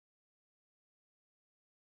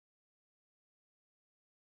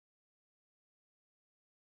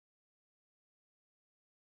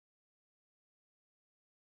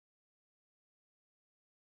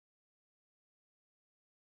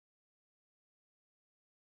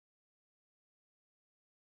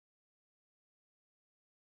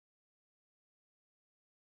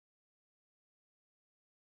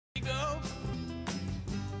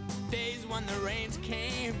when the rains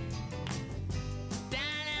came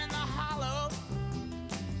down in the hollow,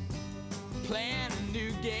 playing a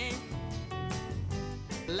new game,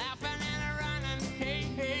 laughing and a running, hey,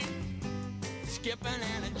 hey, skipping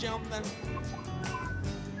and a jumping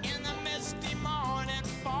in the misty morning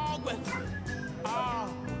fog with our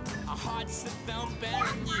hearts that thumping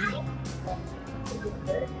and you,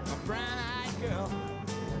 a brown-eyed girl.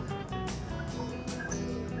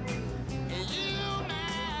 You, my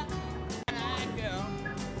brown-eyed girl.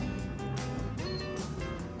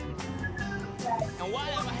 And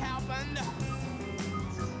whatever happened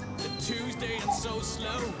to Tuesday and so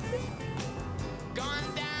slow,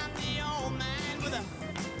 gone down the old man with a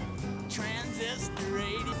transistor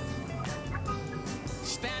radio,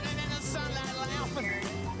 standing in the sunlight laughing,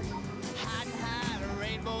 hiding behind a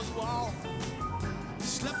rainbow's wall,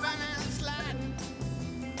 slipping and sliding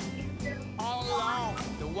all along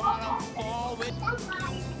the waterfall with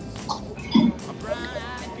a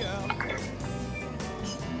brown-eyed girl.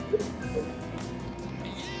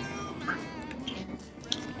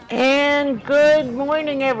 And good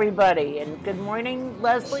morning, everybody. And good morning,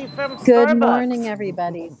 Leslie from Starbucks. Good morning,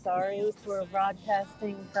 everybody. Sorry for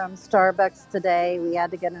broadcasting from Starbucks today. We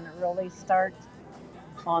had to get an early start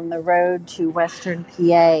on the road to Western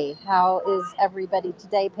PA. How is everybody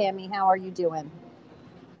today, Pammy? How are you doing?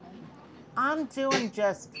 I'm doing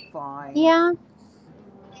just fine. Yeah.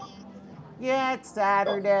 Yeah, it's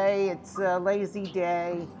Saturday. It's a lazy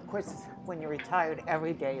day. Of course, when you're retired,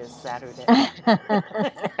 every day is Saturday.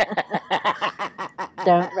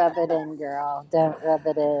 Don't rub it in, girl. Don't rub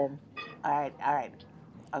it in. All right.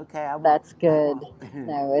 Okay, I won't. That's good.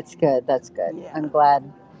 No, it's good. That's good. Yeah. I'm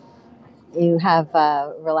glad you have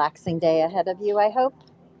a relaxing day ahead of you, I hope.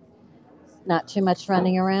 Not too much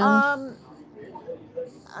running around.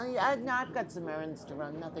 I've got some errands to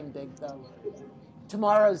run. Nothing big, though.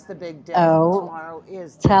 Tomorrow's the big day. Oh, tomorrow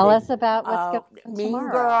is the tell big, us about what's going on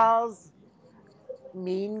tomorrow.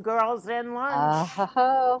 Mean Girls and lunch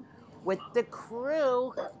with the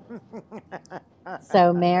crew.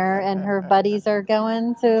 So Mare and her buddies are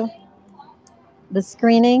going to the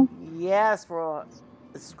screening? Yes, for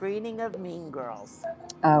a screening of Mean Girls.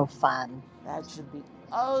 Oh, fun. That should be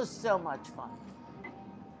so much fun.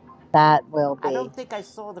 That will be. I don't think I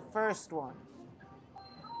saw the first one.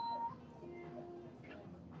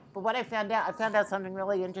 But what I found out something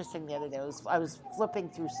really interesting the other day. I was flipping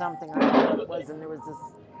through something, I don't know what it was, and there was this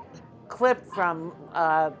clip from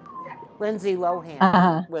Lindsay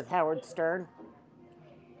Lohan with Howard Stern.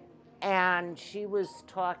 And she was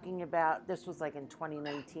talking about, this was like in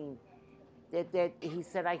 2019, that he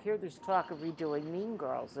said, I hear there's talk of redoing Mean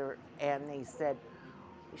Girls. And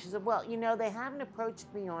she said, well, they haven't approached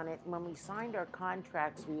me on it. When we signed our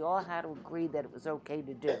contracts, we all had to agree that it was okay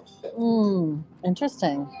to do.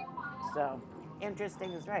 Interesting. So,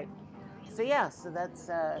 interesting is right. So, yeah, so that's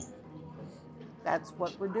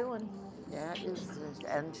what we're doing. Yeah,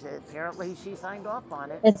 and apparently she signed off on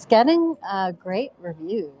it. It's getting great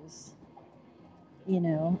reviews. I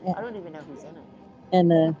don't even know who's in it. In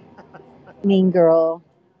the Mean Girl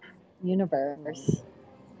universe.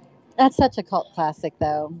 That's such a cult classic,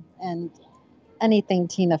 though. And anything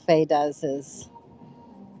Tina Fey does is,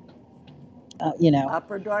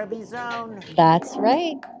 Upper Darby Zone. That's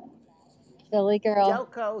right. Philly girl.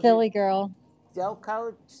 Delco. Philly girl.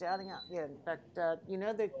 Delco shouting out. Yeah, in fact, the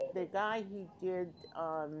guy who did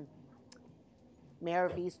Mayor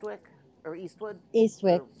of Eastwood?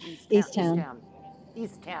 Easttown.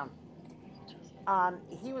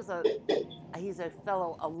 He's a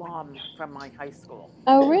fellow alum from my high school.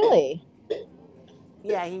 Oh, really?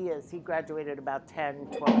 Yeah, he is. He graduated about 10,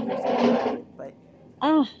 12 years ago. But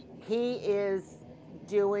he is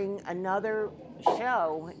doing another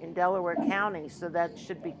show in Delaware County, so that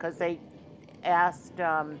should be, because they asked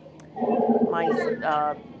my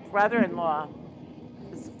brother-in-law,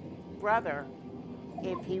 his brother,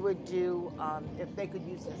 if he would do, if they could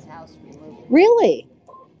use his house for a movie. Really?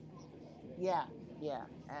 Yeah.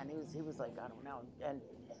 And he was like, I don't know. And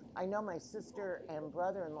I know my sister and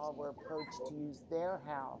brother-in-law were approached to use their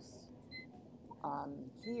house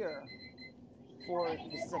here for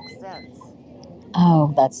The Sixth Sense.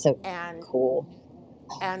 Oh, that's so cool.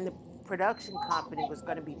 And the production company was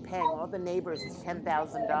going to be paying all the neighbors $10,000.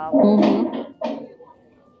 Mm-hmm.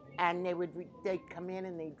 And they'd come in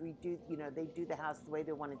and they'd redo, they'd do the house the way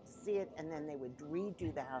they wanted to see it, and then they would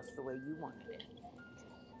redo the house the way you wanted it.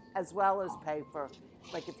 As well as pay for,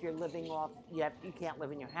 like, if you're living off, you can't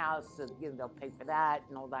live in your house, so they'll pay for that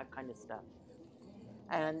and all that kind of stuff.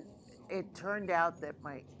 And it turned out that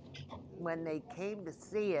when they came to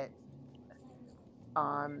see it,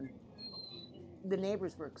 the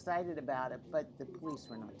neighbors were excited about it, but the police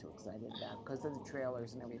were not too excited about it because of the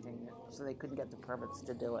trailers and everything, so they couldn't get the permits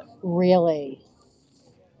to do it. Really?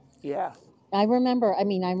 Yeah. I remember. I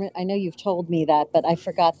mean, I know you've told me that, but I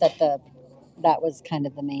forgot that that was kind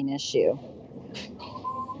of the main issue.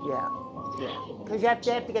 Yeah, yeah, because they have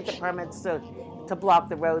to get the permits to block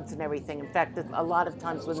the roads and everything. In fact, a lot of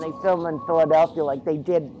times when they film in Philadelphia, like they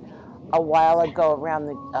did a while ago around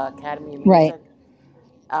the Academy of Right.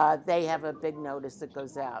 Music, they have a big notice that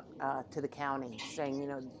goes out to the county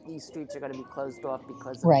saying, these streets are going to be closed off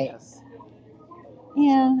because of Right. this.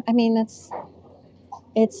 Yeah, I mean it's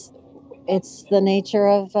the nature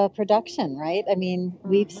of production, right? I mean,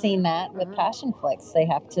 we've seen that with passion flicks. They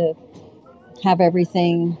have to have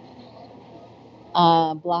everything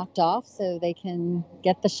blocked off so they can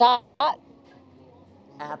get the shot.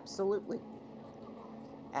 Absolutely.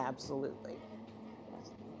 Absolutely.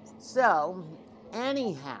 So,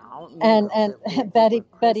 anyhow, And Girls, Betty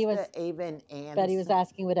was Krista, Ava, and Betty was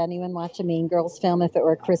asking, would anyone watch a Mean Girls film if it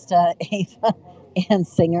were Krista, Ava, and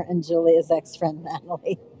Singer and Julia's ex-friend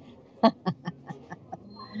Natalie?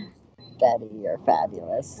 Betty, you're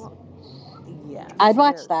fabulous. Well, yeah, I'd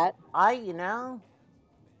watch that.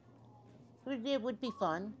 It would be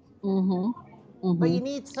fun. Mm-hmm. But you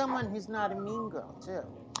need someone who's not a mean girl, too.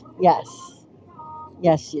 Yes.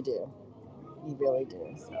 Yes, you do. You really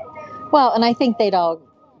do. Well, and I think they'd all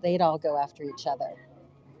go after each other.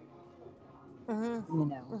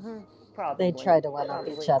 Probably. They'd try to one up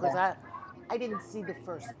each other. I didn't see the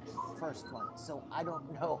first one, so I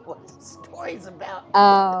don't know what the story's about.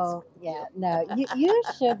 Oh, yeah. No, you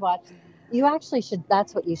should watch. You actually should.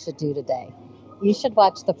 That's what you should do today. You should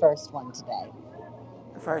watch the first one today.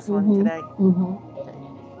 The first one today? Mm-hmm. Okay.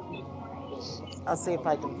 I'll see if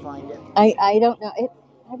I can find it. I don't know.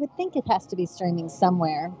 I would think it has to be streaming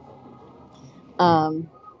somewhere. I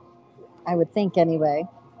would think anyway.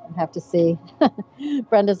 I'd have to see.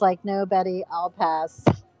 Brenda's like, no, Betty, I'll pass.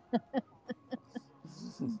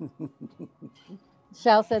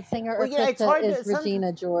 Shell said Singer or Krista is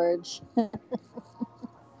Regina George.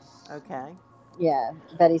 Okay. Yeah,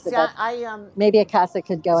 Betty said that. Maybe Akasa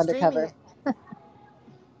could go undercover.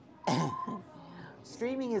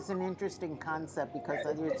 Streaming is an interesting concept because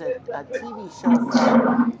there's a TV show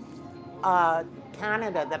from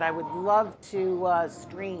Canada that I would love to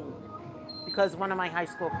stream because one of my high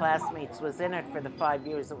school classmates was in it for the 5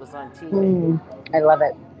 years it was on TV. I love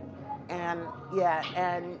it. And yeah,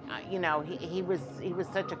 and he was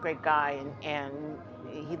such a great guy, and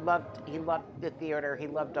he loved the theater, he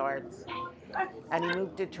loved arts, and he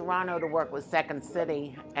moved to Toronto to work with Second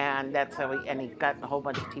City, and that's how he got a whole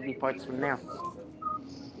bunch of TV parts from there.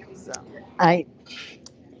 So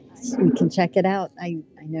we can check it out. I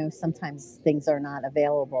know sometimes things are not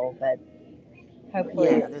available, but hopefully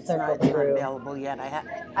it's not available yet. I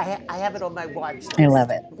have it on my watch list. I love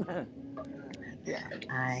it. Yeah,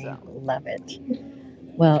 I love it.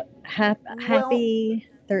 Well, happy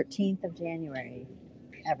 13th of January,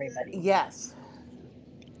 everybody. Yes.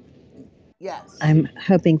 I'm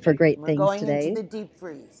hoping for great things today. We're going into the deep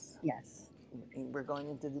freeze. Yes. We're going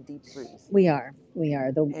into the deep freeze. We are.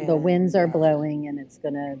 The winds are blowing, and it's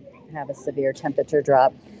going to have a severe temperature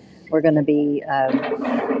drop. We're going to be,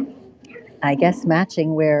 I guess,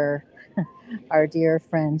 matching where our dear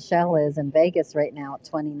friend Shell is in Vegas right now at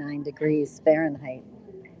 29 degrees Fahrenheit.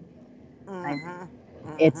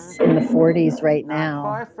 It's in the 40s right now. Not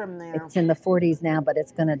far from there. It's in the 40s now, but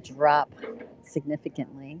it's going to drop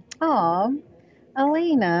significantly. Oh,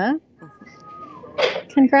 Elena,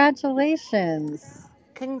 congratulations.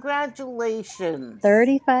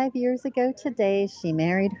 35 years ago today, she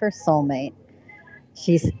married her soulmate.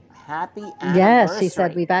 She's happy anniversary. Yes, she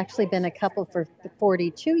said we've actually been a couple for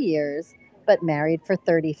 42 years, but married for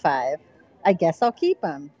 35. I guess I'll keep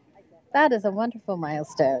them. That is a wonderful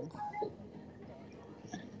milestone.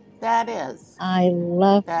 That is. I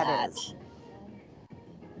love that.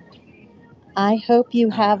 I hope you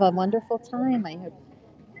have a wonderful time. I hope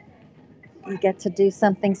you get to do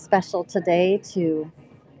something special today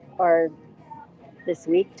or this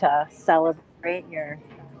week to celebrate your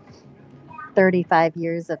 35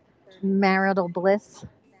 years of marital bliss.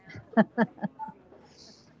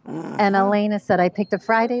 And Elena said, I picked a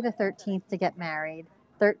Friday the 13th to get married.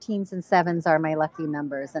 13s and 7s are my lucky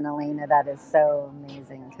numbers. And Elena, that is so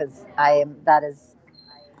amazing because I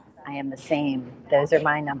am the same. Those are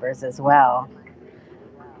my numbers as well.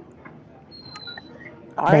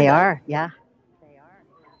 They are, yeah.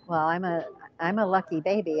 Well, I'm a lucky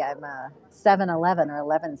baby. I'm a 7/11 or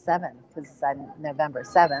 11/7 because I'm November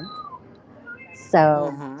 7th.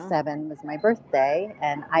 So 7 was my birthday,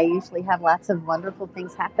 and I usually have lots of wonderful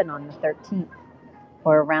things happen on the 13th.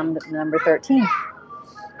 or around the number 13.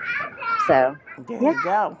 So, There yeah, you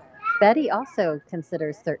go. Betty also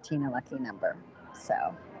considers 13 a lucky number. So,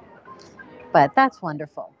 but that's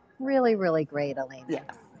wonderful. Really, really great, Elena. Yeah,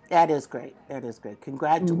 that is great. That is great.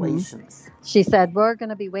 Congratulations. She said, we're going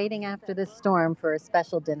to be waiting after this storm for a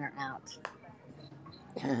special dinner out.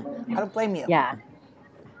 I don't blame you. Yeah.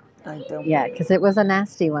 I don't Yeah, blame because it was a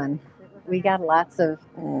nasty one. We got lots of,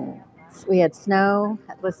 you. we had snow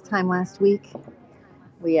at this time last week.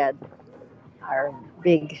 We had our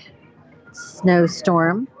big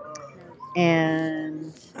snowstorm.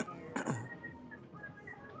 And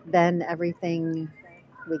then everything,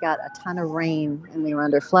 we got a ton of rain and we were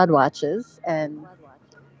under flood watches. And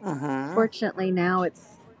fortunately now it's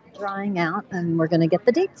drying out and we're going to get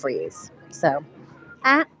the deep freeze. So,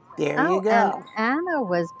 There you go. And Anna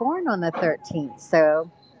was born on the 13th. So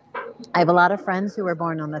I have a lot of friends who were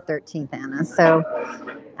born on the 13th, Anna. So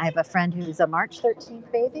I have a friend who's a March 13th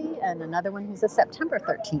baby and another one who's a September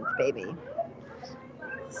 13th baby.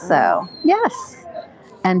 So, yes.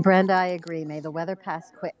 And Brenda, I agree. May the weather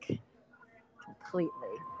pass quick. Completely.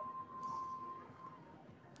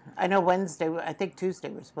 I know Wednesday, I think Tuesday,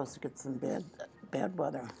 we're supposed to get some bad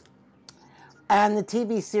weather. And the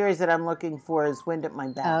TV series that I'm looking for is Wind at My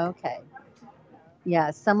Back. Okay.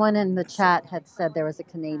 Yeah, someone in the chat had said there was a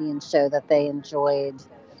Canadian show that they enjoyed,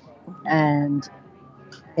 and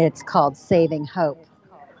it's called Saving Hope.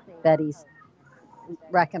 Betty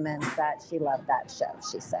recommends that. She loved that show,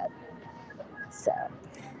 she said. So.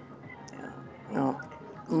 Yeah.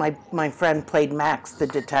 My friend played Max, the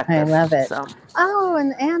detective. I love it. So. Oh,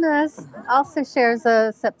 and Anna also shares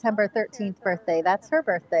a September 13th birthday. That's her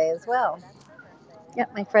birthday as well.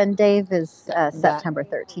 Yep, my friend Dave is September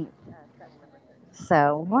 13th.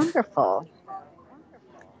 So wonderful.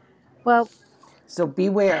 Well, so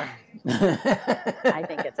beware. I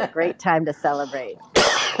think it's a great time to celebrate.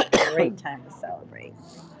 Great time to celebrate.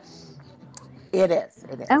 It is.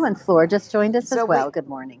 It is. Oh, and Floor just joined us as well. Good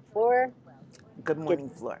morning, Floor. Good morning,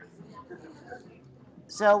 Floor.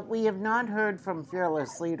 So we have not heard from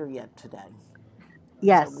Fearless Leader yet today.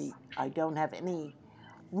 Yes. So I don't have any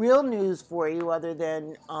real news for you other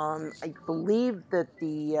than I believe that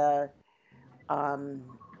the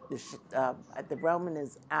Roman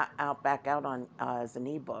is back out on as an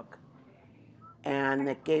ebook, and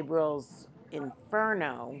that Gabriels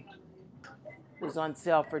Inferno was on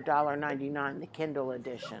sale for $1.99, the Kindle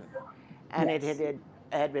edition, and yes. it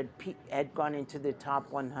had gone into the top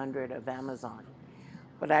 100 of Amazon,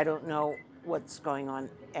 but I don't know what's going on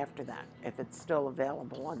after that, if it's still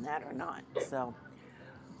available on that or not. So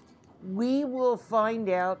we will find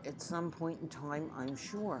out at some point in time, I'm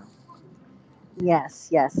sure.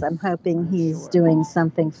 Yes. I'm hoping he's doing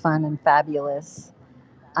something fun and fabulous.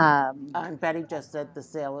 And Betty just said the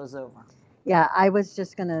sale is over. Yeah, I was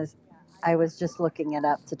just looking it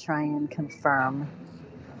up to try and confirm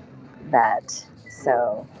that.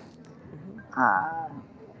 So,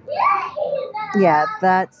 yeah,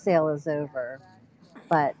 that sale is over.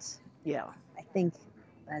 But yeah, I think,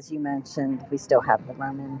 as you mentioned, we still have the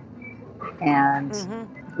Roman, and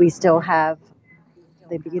we still have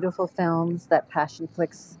the beautiful films that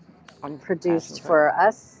Passionflix produced for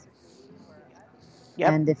us.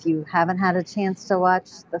 Yep. And if you haven't had a chance to watch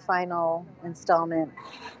the final installment,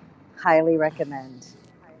 highly recommend.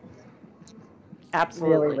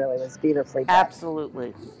 Absolutely. Really was beautifully done.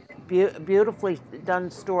 Absolutely. Beautifully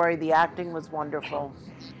done story. The acting was wonderful.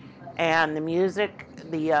 And the music,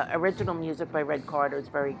 the original music by Red Carter is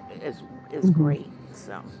great.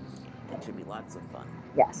 So it should be lots of fun.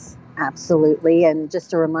 Yes, absolutely. And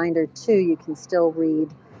just a reminder, too, you can still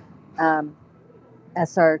read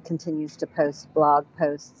SR continues to post blog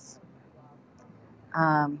posts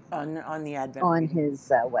on the Advent on his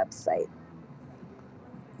website.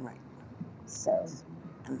 Right. So,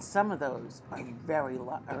 and some of those are a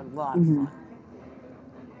lot of fun.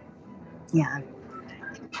 Yeah.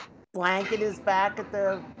 Blanket is back at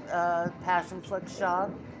the Passionflix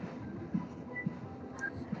shop,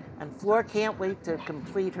 and Floor can't wait to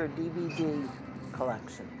complete her DVD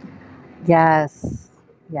collection. Yes.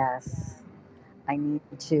 I need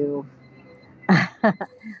to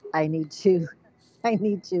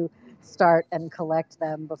start and collect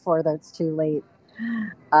them before that's too late.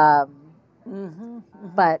 But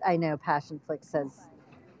I know Passionflix has,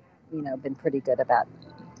 been pretty good about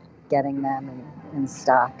getting them in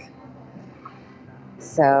stock.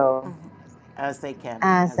 So as they can.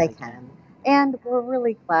 And we're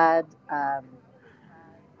really glad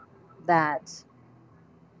that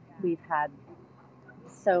we've had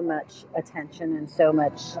so much attention and so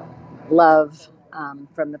much love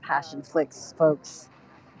from the Passionflix folks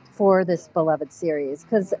for this beloved series,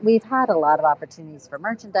 because we've had a lot of opportunities for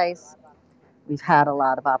merchandise. We've had a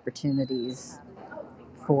lot of opportunities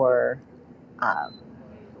for um,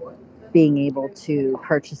 being able to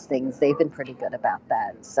purchase things. They've been pretty good about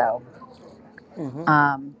that. So,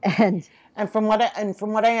 and And from what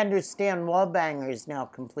I understand, Wallbanger is now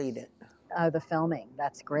completed. the filming,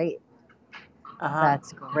 that's great. Uh-huh.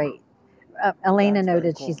 That's great. Elena That's very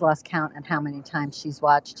noted cool. she's lost count on how many times she's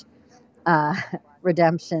watched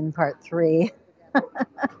Redemption Part 3.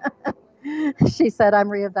 She said, I'm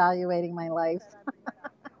reevaluating my life.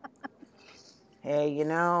 Hey, you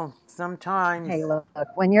know, sometimes. Hey, look,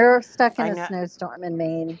 when you're stuck in I a know. snowstorm in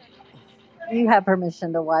Maine, you have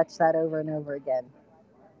permission to watch that over and over again.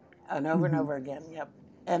 And over and over again, yep.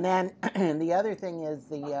 And then the other thing is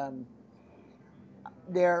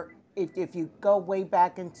if you go way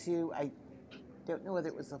back into, I don't know whether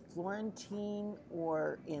it was a Florentine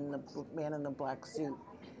or in the Man in the Black Suit,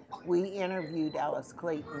 we interviewed Alice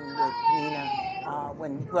Clayton with Nina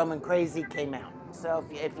when Roman Crazy came out. So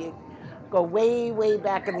if you go way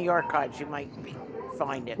back in the archives, you might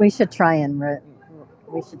find it. We should try and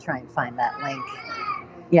find that link.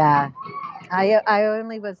 Yeah, I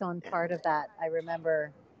only was on part of that. I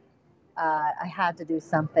remember I had to do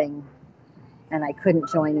something, and I couldn't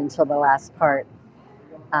join until the last part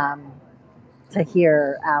to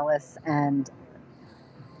hear Alice and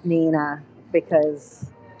Nina, because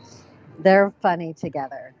they're funny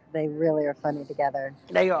together. They really are funny together.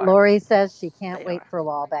 They are. Lori says she can't They wait are. for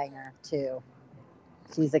Wallbanger too.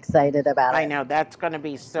 She's excited about I it. know that's going to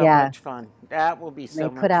be so Yeah. much fun. That will be They so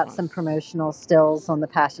put much out fun. some promotional stills on the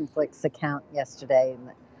Passionflix account yesterday,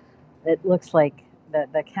 and it looks like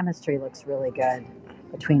the chemistry looks really good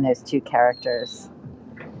between those two characters.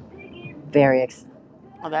 Very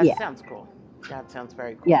Oh, that yeah. sounds cool. That sounds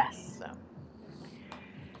very cool. Yes.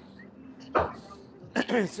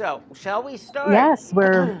 So, shall we start? Yes,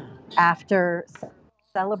 we're after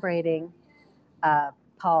celebrating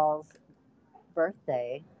Paul's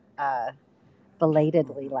birthday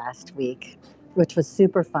belatedly last week, which was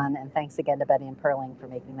super fun. And thanks again to Betty and Perling for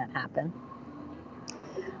making that happen.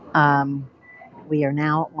 We are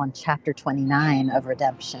now on chapter 29 of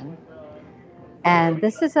Redemption, and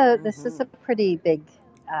this is a pretty big.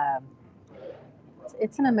 Um,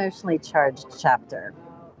 it's an emotionally charged chapter.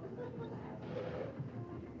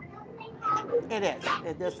 It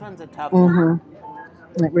is. This one's a tough one.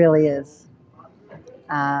 It really is.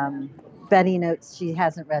 Betty notes she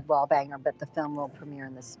hasn't read Wallbanger, but the film will premiere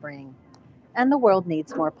in the spring, and the world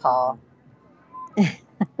needs more Paul.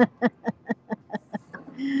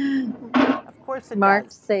 Of course it Marked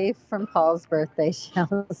does. safe from Paul's birthday,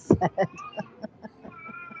 Shell said.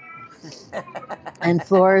 And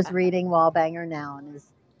Flora's reading Wallbanger now, and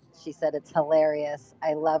she said it's hilarious.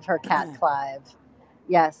 I love her cat Clive.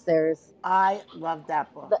 Yes, I love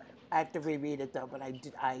that book. I have to reread it though, but I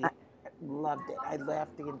loved it. I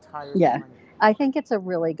laughed the entire time. I think it's a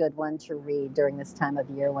really good one to read during this time of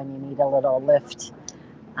year when you need a little lift.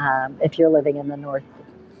 If you're living in the north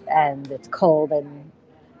and it's cold, and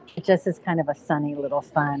it just is kind of a sunny little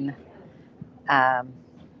fun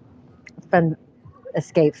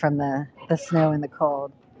escape from the snow and the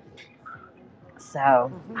cold.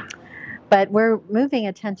 So, but we're moving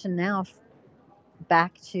attention now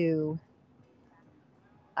back to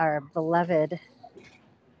our beloved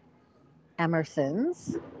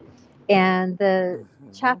Emersons. And the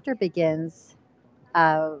chapter begins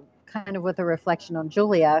kind of with a reflection on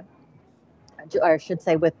Julia, or I should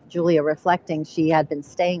say, with Julia reflecting. She had been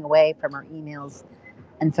staying away from her emails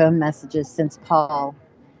and phone messages since Paul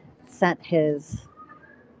sent his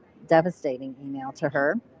devastating email to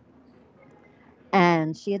her.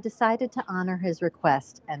 And she had decided to honor his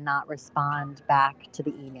request and not respond back to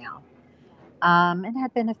the email. It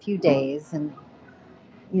had been a few days, and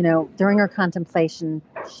during her contemplation,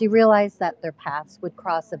 she realized that their paths would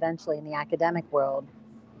cross eventually in the academic world,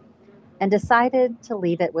 and decided to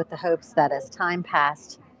leave it with the hopes that as time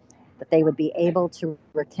passed, that they would be able to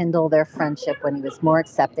rekindle their friendship when he was more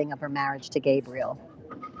accepting of her marriage to Gabriel.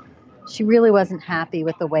 She really wasn't happy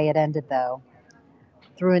with the way it ended, though,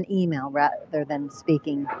 through an email rather than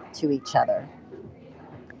speaking to each other.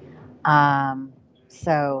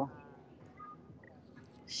 So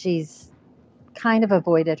she's kind of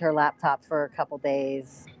avoided her laptop for a couple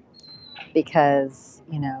days because,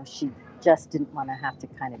 she just didn't want to have to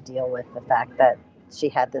kind of deal with the fact that she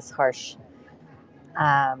had this harsh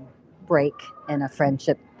break in a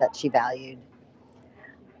friendship that she valued.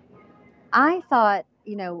 I thought,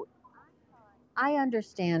 I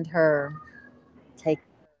understand her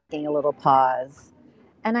taking a little pause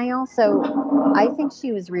And I think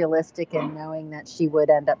she was realistic in knowing that she would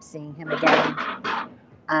end up seeing him again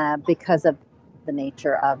because of the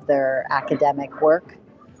nature of their academic work.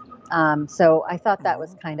 So I thought that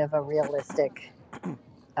was kind of a realistic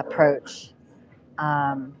approach.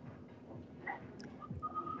 Um,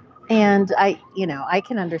 and I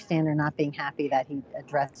can understand her not being happy that he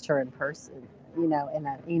addressed her in person, in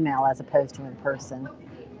an email as opposed to in person.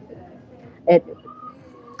 It's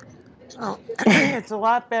a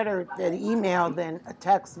lot better an email than a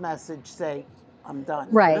text message say, I'm done.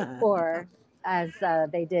 Right. Or as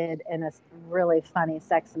they did in a really funny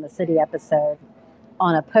Sex and the City episode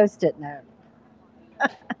on a Post-it note.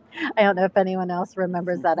 I don't know if anyone else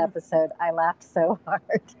remembers that episode. I laughed so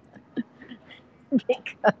hard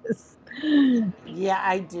because. Yeah,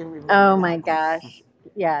 I do remember. Oh my gosh.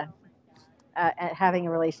 Yeah. Having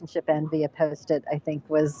a relationship end via Post-it, I think,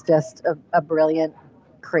 was just a brilliant,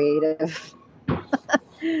 creative,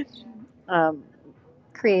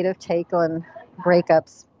 creative take on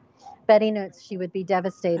breakups. Betty notes she would be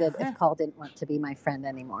devastated if Paul didn't want to be my friend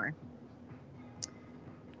anymore.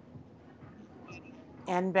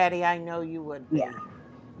 And Betty, I know you would be. Yeah.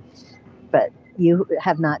 But you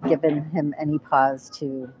have not given him any pause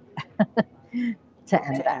to end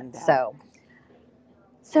that.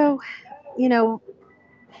 So,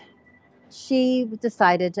 she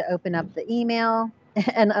decided to open up the email,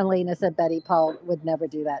 and Elena said, Betty, Paul would never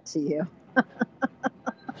do that to you.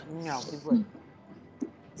 No, he wouldn't.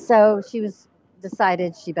 So she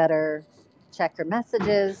decided she better check her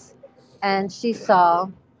messages, and she saw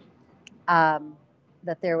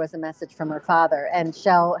that there was a message from her father. And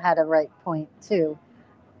Shell had a right point too.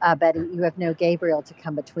 Betty, you have no Gabriel to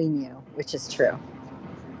come between you, which is true.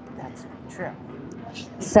 That's true.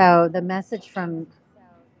 So the message from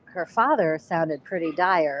her father sounded pretty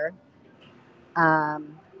dire.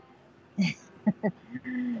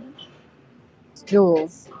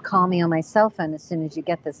 Jules, call me on my cell phone as soon as you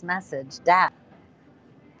get this message, Dad.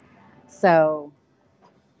 So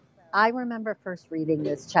I remember first reading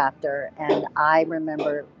this chapter, and I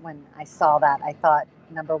remember when I saw that, I thought,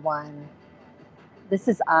 number one, this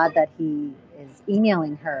is odd that he is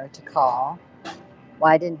emailing her to call.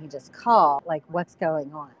 Why didn't he just call? Like, what's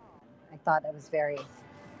going on? I thought it was very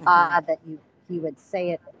odd that he would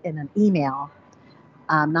say it in an email,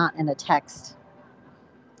 not in a text.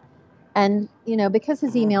 And, because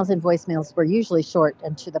his emails and voicemails were usually short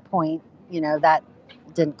and to the point, that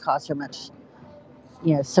didn't cause her much,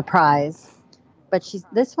 surprise. But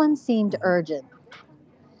this one seemed urgent.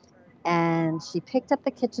 And she picked up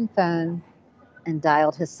the kitchen phone and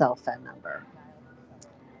dialed his cell phone number.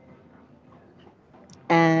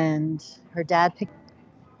 And her dad picked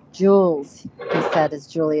Jules, he said, as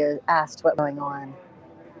Julia asked what was going on.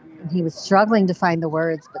 And he was struggling to find the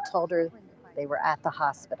words, but told her they were at the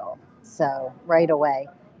hospital. So right away,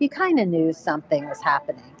 you kind of knew something was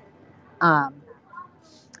happening. And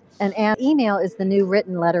email is the new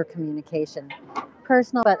written letter communication.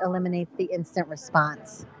 Personal, but eliminates the instant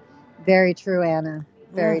response. Very true, Anna.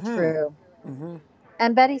 Very true.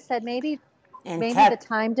 And Betty said maybe the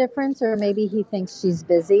time difference, or maybe he thinks she's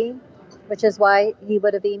busy, which is why he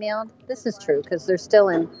would have emailed. This is true because they're still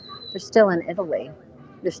in Italy.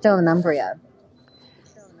 They're still in Umbria.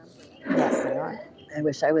 Yes, they are. I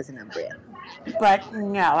wish I was in Umbria. But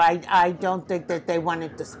no, I don't think that they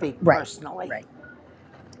wanted to speak personally. Right.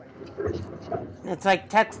 It's like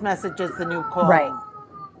text message is the new calling.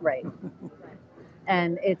 Right.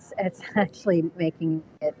 And it's actually making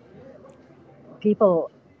it. People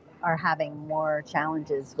are having more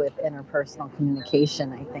challenges with interpersonal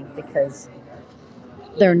communication, I think, because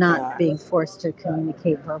they're not being forced to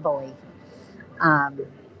communicate verbally.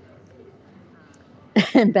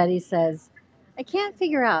 And Betty says, I can't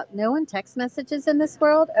figure out, no one text messages in this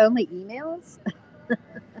world, only emails?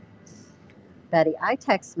 Betty, I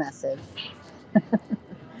text message.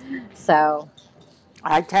 So.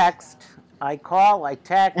 I text, I call, I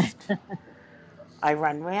text. I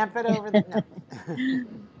run rampant over the... No.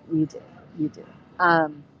 You do.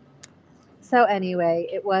 So anyway,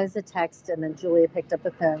 it was a text, and then Julia picked up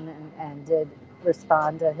the phone and did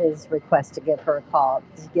respond to his request to give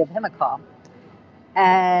him a call.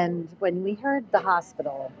 And when we heard the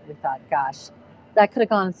hospital, we thought, gosh, that could have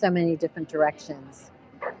gone in so many different directions.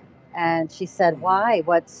 And she said, why?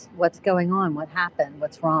 What's going on? What happened?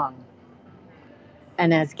 What's wrong?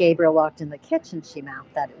 And as Gabriel walked in the kitchen, she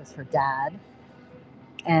mouthed that it was her dad.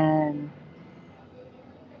 And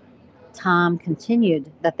Tom continued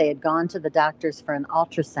that they had gone to the doctors for an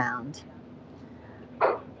ultrasound.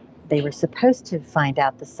 They were supposed to find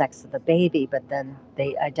out the sex of the baby, but then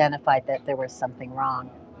they identified that there was something wrong.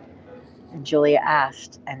 And Julia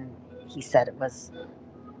asked, and he said it was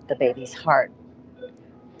the baby's heart.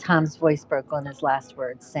 Tom's voice broke on his last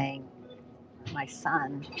words, saying, "My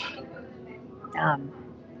son." Um,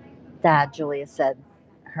 Dad, Julia said.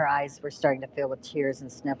 Her eyes were starting to fill with tears and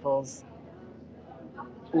sniffles.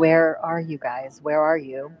 "Where are you guys? Where are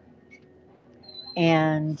you?"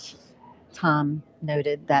 And Tom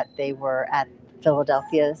noted that they were at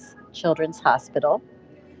Philadelphia's Children's Hospital,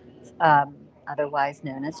 otherwise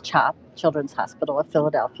known as CHOP, Children's Hospital of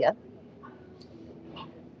Philadelphia.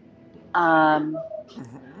 Um,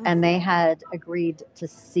 Mm-hmm. and they had agreed to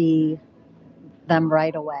see them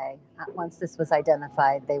right away. Once this was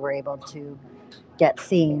identified, they were able to get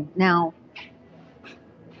seen. Now,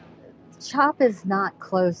 CHOP is not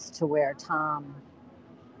close to where Tom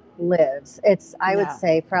lives. It's, I would No.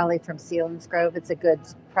 say, probably from Selinsgrove, it's a good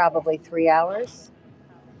probably 3 hours.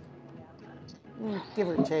 Give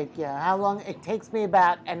or take, yeah. How long? It takes me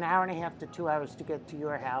about an hour and a half to 2 hours to get to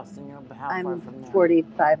your house, and you're how far I'm from there?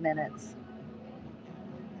 45 minutes.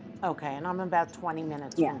 Okay, and I'm about 20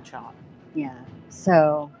 minutes Yeah. from CHOP. Yeah.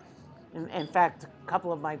 So, In fact, a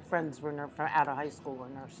couple of my friends were from out of high school were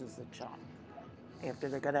nurses at CHOP after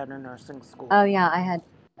they got out of nursing school. oh yeah, I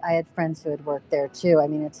had friends who had worked there too. I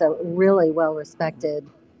mean, it's a really well respected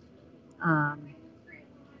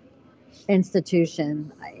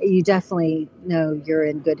institution. You definitely know you're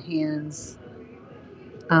in good hands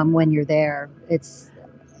when you're there. It's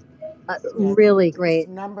really great. It's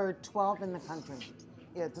number 12 in the country.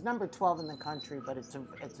 Yeah, it's number 12 in the country, but it's an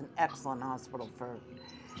excellent hospital for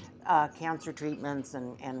cancer treatments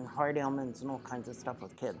and heart ailments and all kinds of stuff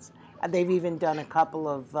with kids. They've even done a couple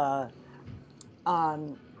of the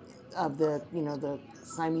the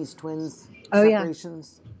Siamese twins Oh, yeah.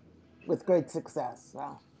 separations with great success.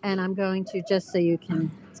 So. And I'm going to, just so you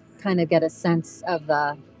can kind of get a sense of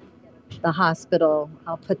the hospital,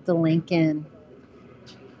 I'll put the link in.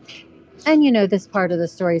 And this part of the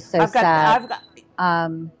story is so sad.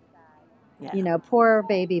 Yeah. Poor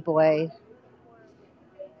baby boy.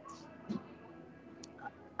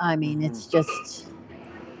 I mean, it's just.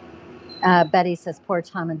 Betty says, "Poor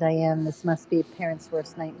Tom and Diane. This must be a parent's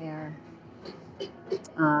worst nightmare."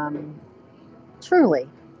 Truly.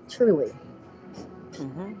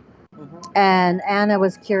 Mm-hmm. And Anna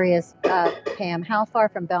was curious, Pam, how far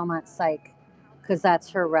from Belmont Psych? Because that's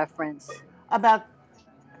her reference.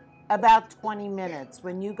 About 20 minutes.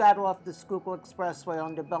 When you got off the Schuylkill Expressway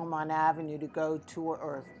onto Belmont Avenue to go to,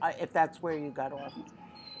 or if that's where you got off,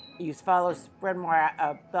 you follow Spreadmore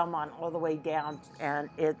Belmont all the way down, and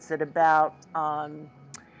it's at about, I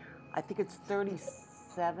think it's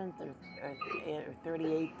 37th or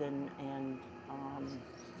 38th and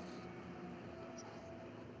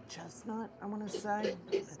Chestnut, I want to say.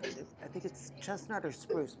 I think it's Chestnut or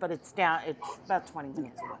Spruce, but it's about 20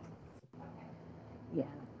 minutes away. Yeah.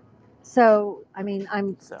 So, I mean,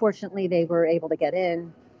 fortunately they were able to get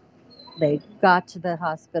in. They got to the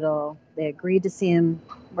hospital. They agreed to see him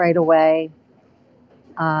right away.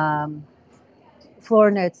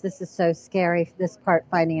 Floor notes, this is so scary, this part,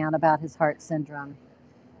 finding out about his heart syndrome.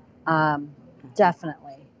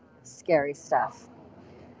 Definitely scary stuff.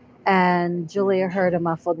 And Julia heard a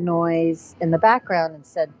muffled noise in the background and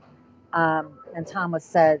said, and Tom was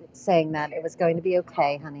saying that it was going to be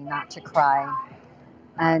okay, honey, not to cry.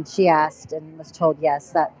 And she asked and was told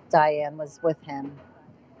yes, that Diane was with him.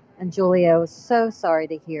 And Julia was so sorry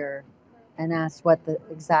to hear and asked what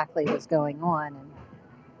exactly was going on. And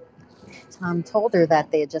Tom told her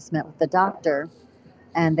that they had just met with the doctor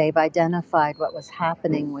and they've identified what was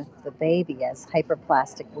happening with the baby as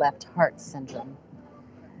hyperplastic left heart syndrome.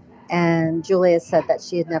 And Julia said that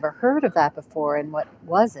she had never heard of that before, and what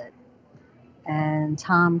was it? And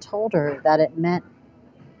Tom told her that it meant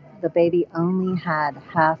the baby only had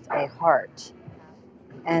half a heart.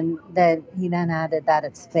 And then he added that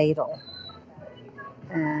it's fatal.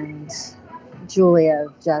 And Julia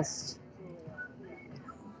just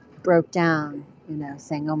broke down,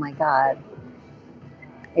 saying, "Oh my God."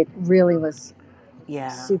 It really was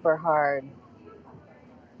super hard.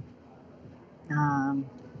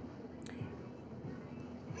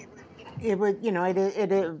 It was,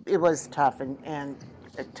 it was tough, and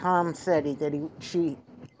Tom said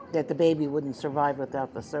that the baby wouldn't survive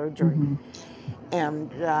without the surgery,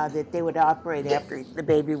 and that they would operate after the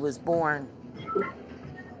baby was born,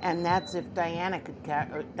 and that's if Diane could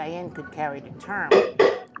carry to term.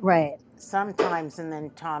 Right. Sometimes, and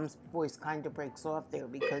then Tom's voice kind of breaks off there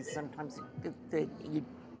because sometimes you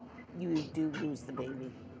do lose the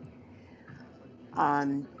baby.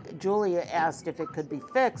 Um, Julia asked if it could be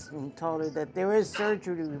fixed, and he told her that there is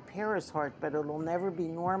surgery to repair his heart, but it'll never be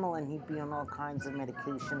normal, and he'd be on all kinds of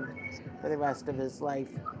medication for the rest of his life.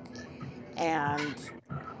 And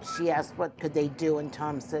she asked what could they do, and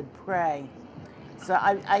Tom said pray. So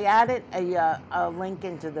I added a link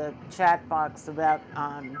into the chat box about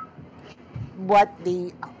what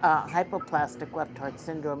the hypoplastic left heart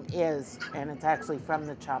syndrome is, and it's actually from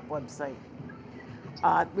the CHOP website,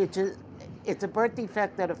 which is it's a birth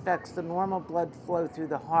defect that affects the normal blood flow through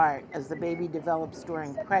the heart. As the baby develops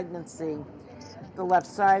during pregnancy, the left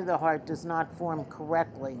side of the heart does not form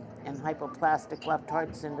correctly, and hypoplastic left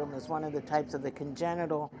heart syndrome is one of the types of the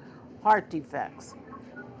congenital heart defects.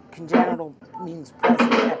 Congenital means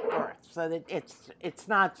present at birth, so that it's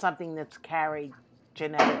not something that's carried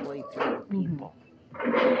genetically through people.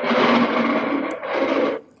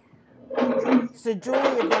 So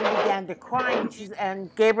Julia then began to cry,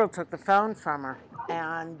 and Gabriel took the phone from her,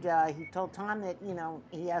 and he told Tom that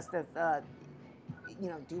he asked if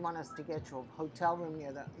do you want us to get you a hotel room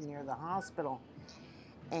near the hospital?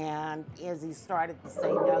 And as he started to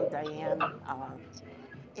say no, Diane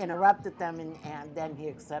interrupted them, and then he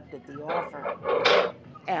accepted the offer.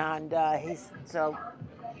 And so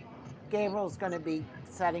Gabriel's going to be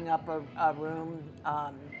setting up a room,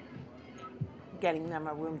 getting them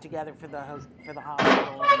a room together for the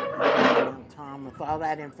hospital, and Tom with all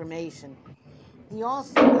that information. He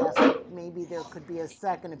also asked if maybe there could be a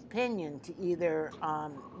second opinion to either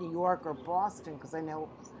New York or Boston, because I know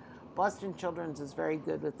Boston Children's is very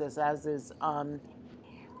good with this, as is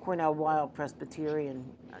Cornell Weill Presbyterian,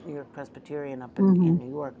 New York Presbyterian up in New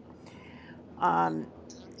York.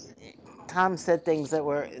 Tom said things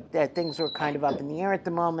were kind of up in the air at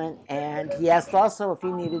the moment, and he asked also if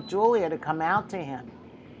he needed Julia to come out to him.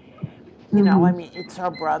 I mean, it's her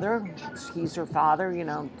brother, he's her father,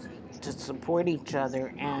 to support each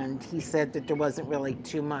other, and he said that there wasn't really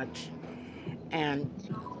too much. And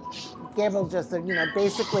Gabriel just said,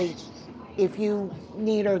 basically, if you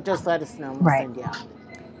need her, just let us know, and we'll send you out.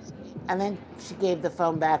 And then she gave the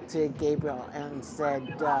phone back to Gabriel and said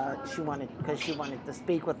she wanted to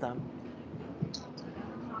speak with him,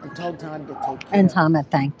 and told Tom to take care. And Tom had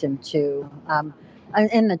thanked him too.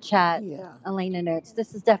 In the chat, Yeah. Elena notes,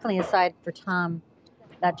 this is definitely a side for Tom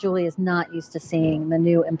that Julie is not used to seeing, the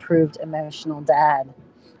new improved emotional dad.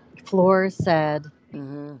 Floor said,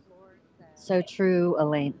 so true,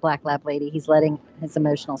 Elaine, Black Lab Lady. He's letting his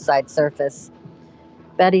emotional side surface.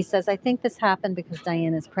 Betty says, I think this happened because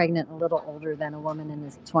Diane is pregnant, a little older than a woman in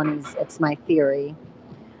his 20s. It's my theory.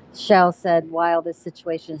 Shell said, while this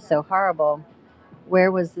situation is so horrible,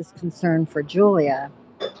 where was this concern for Julia?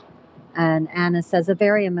 And Anna says, a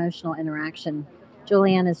very emotional interaction.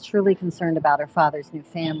 Julianne is truly concerned about her father's new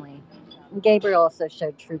family. And Gabriel also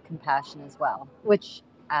showed true compassion as well, which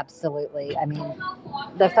absolutely, I mean,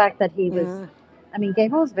 the fact that he was, I mean,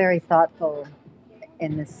 Gabriel was very thoughtful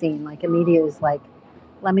in this scene. Like, immediately was like,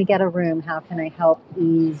 let me get a room. How can I help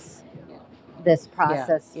ease this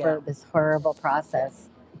process for this horrible process?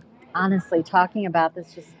 Honestly, talking about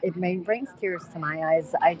this it brings tears to my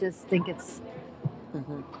eyes. I just think it's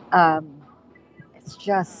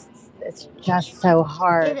just so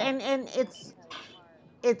hard. And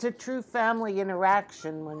it's a true family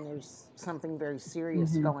interaction when there's something very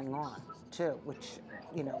serious going on too, which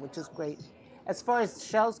is great. As far as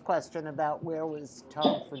Shell's question about where was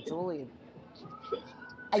Tom for Julia,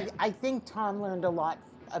 I think Tom learned a lot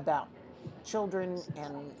about children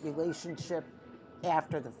and relationship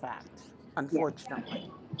after the fact, unfortunately.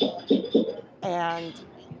 And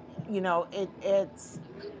it's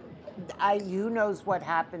who knows what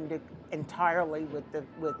happened entirely with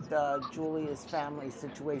Julia's family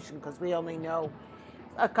situation, because we only know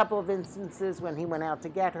a couple of instances when he went out to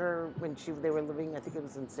get her when they were living, I think it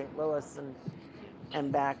was in St. Louis,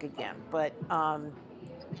 and back again. But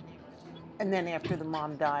and then after the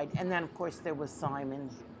mom died, and then of course there was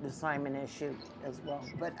the Simon issue as well.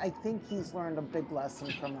 But I think he's learned a big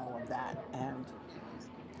lesson from all of that, and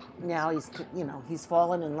now he's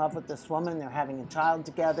fallen in love with this woman. They're having a child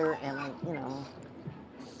together, and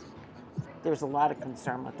there's a lot of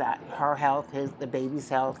concern with that. Her health, the baby's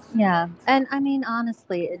health. Yeah, and I mean,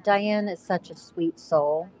 honestly, Diane is such a sweet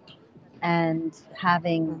soul, and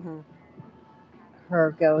having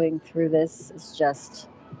her going through this is just,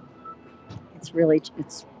 it's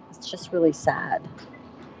just really sad.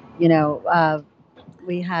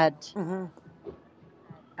 We had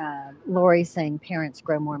Lori saying parents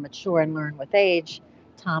grow more mature and learn with age.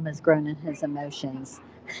 Tom has grown in his emotions.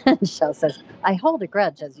 Shell says, I hold a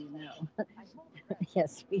grudge, as you know.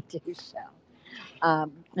 Yes, we do, Shell.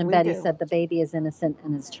 And We Betty do. said the baby is innocent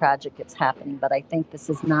and it's tragic it's happening, but I think this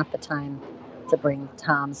is not the time to bring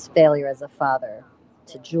Tom's failure as a father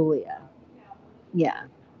to Julia. Yeah.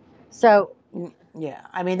 So, Yeah,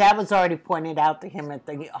 I mean that was already pointed out to him at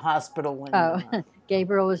the hospital when. oh,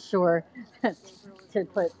 Gabriel was sure to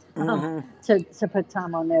put Mhm. to put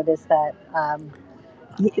Tom on notice that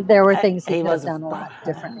there were things he He could have was done a lot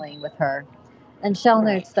differently with her. And Shell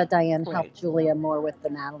right, notes that Diane right. helped Julia more with the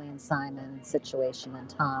Natalie and Simon situation and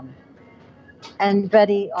Tom. And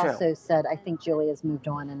Betty True. also said, "I think Julia's moved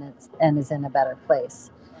on and is in a better place."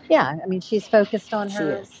 Yeah, I mean, she's focused on She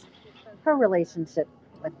her is. relationship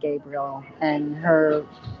with Gabriel and her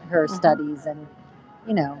Hmm. studies and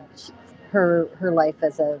you know her life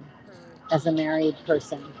as a married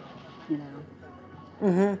person. You know,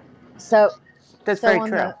 Hmm. so That's very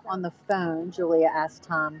true. on the phone, Julia asked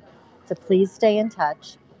Tom to please stay in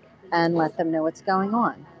touch and let them know what's going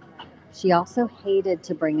on. She also hated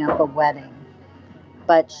to bring up a wedding,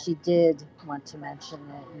 but she did want to mention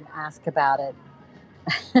it and ask about it.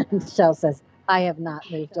 And Shell says, "I have not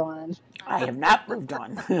moved on." I have not moved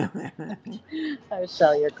on. Oh,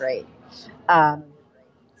 Shell, you're great. Um,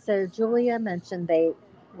 so Julia mentioned they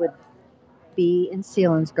would be in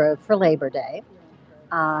Selinsgrove for Labor Day.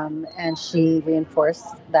 And she reinforced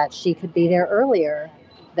that she could be there earlier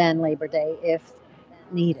than Labor Day if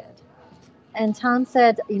needed. And Tom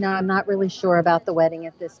said, "I'm not really sure about the wedding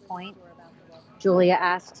at this point." Julia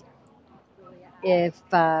asked if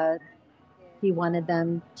he wanted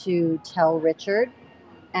them to tell Richard,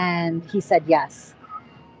 and he said yes.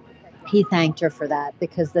 He thanked her for that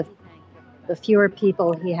because the fewer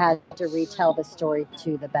people he had to retell the story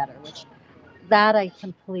to, the better, which that I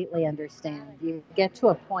completely understand. You get to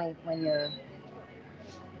a point when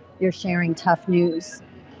you're sharing tough news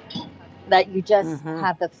that you just Hmm.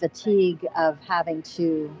 have the fatigue of having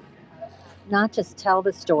to not just tell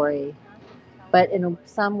the story, but in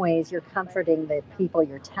some ways you're comforting the people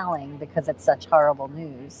you're telling because it's such horrible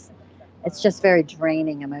news. It's just very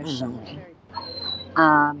draining Hmm. emotionally.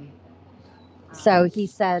 Um, so he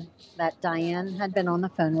said that Diane had been on the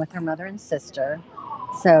phone with her mother and sister,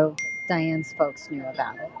 so Diane's folks knew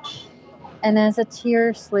about it. And as a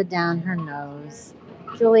tear slid down her nose,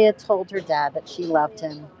 Julia told her dad that she loved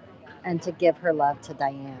him and to give her love to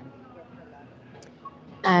Diane.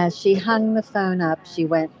 As she hung the phone up, she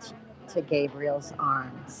went to Gabriel's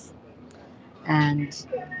arms. And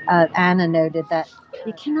Anna noted that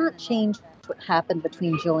you cannot change what happened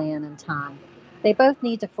between Julian and Tom. They both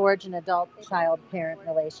need to forge an adult child parent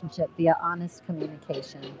relationship via honest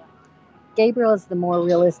communication. Gabriel is the more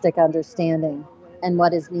realistic understanding and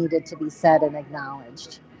what is needed to be said and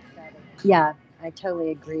acknowledged. Yeah, I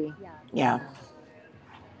totally agree. Yeah.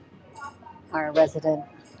 Our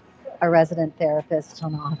resident therapist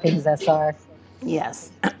on all things SR.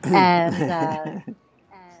 Yes. And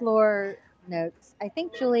Floor notes, "I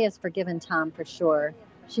think Julie has forgiven Tom for sure.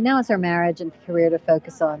 She now has her marriage and career to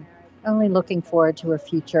focus on, only looking forward to her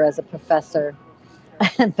future as a professor."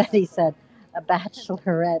 And Betty said, "A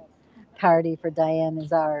bachelorette party for Diane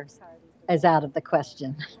is out of the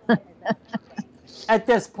question." At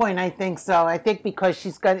this point, I think so. I think because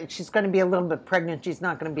she's going to be a little bit pregnant, she's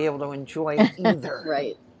not going to be able to enjoy either.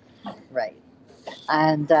 Right, right.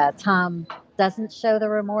 And Tom doesn't show the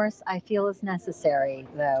remorse I feel is necessary,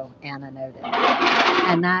 though, Anna noted.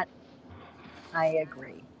 And that I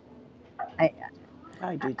agree. I,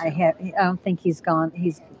 I do too. I don't think he's gotten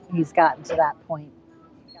to that point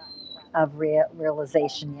of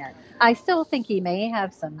realization yet. I still think he may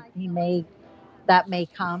have some. That may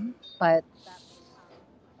come, but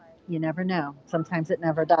you never know. Sometimes it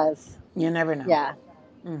never does. You never know. Yeah.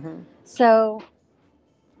 Hmm. So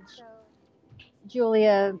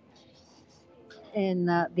Julia, in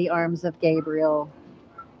the arms of Gabriel,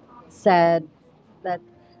 said that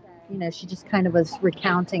she just kind of was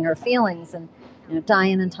recounting her feelings, and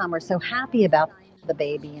Diane and Tom were so happy about the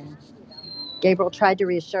baby, and Gabriel tried to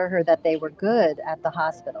reassure her that they were good at the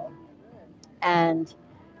hospital. And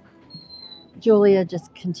Julia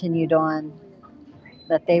just continued on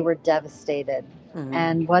that they were devastated. Hmm.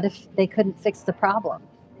 And what if they couldn't fix the problem?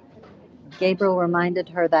 Gabriel reminded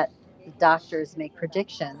her that the doctors make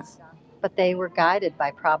predictions, but they were guided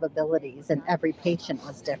by probabilities, and every patient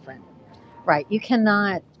was different. Right? You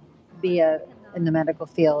cannot be in the medical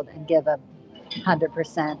field and give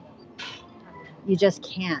 100%. You just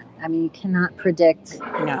can't. I mean, you cannot predict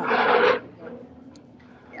No.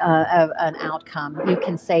 an outcome. You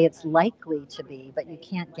can say it's likely to be, but you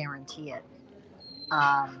can't guarantee it.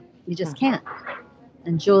 You just can't.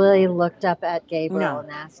 And Julie looked up at Gabriel No. and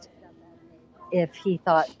asked if he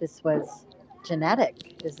thought this was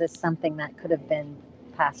genetic? Is this something that could have been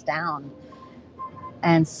passed down?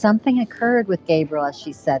 And something occurred with Gabriel as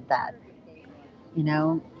she said that.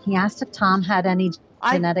 He asked if Tom had any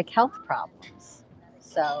I genetic health problems.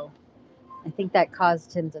 So I think that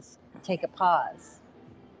caused him to take a pause.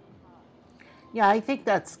 Yeah, I think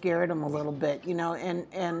that scared him a little bit,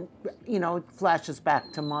 and it flashes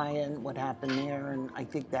back to Maya and what happened there, and I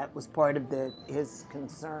think that was part of his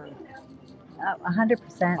concern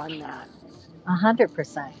 100%. on that.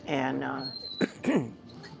 100%. And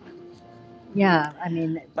Yeah, I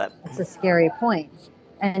mean, but it's a scary point.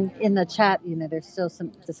 And in the chat, there's still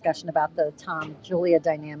some discussion about the Tom Julia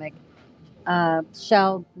dynamic.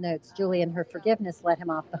 Shell notes Julie and her forgiveness let him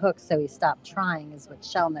off the hook, so he stopped trying, is what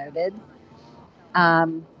Shell noted.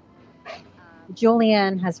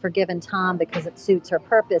 Julianne has forgiven Tom because it suits her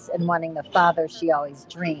purpose in wanting the father she always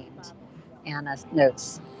dreamed, Anna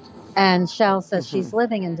notes. And Shell says she's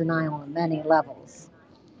living in denial on many levels.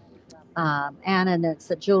 Anna notes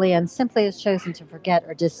that Julianne simply has chosen to forget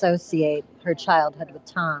or dissociate her childhood with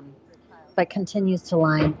Tom, but continues to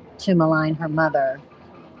malign her mother.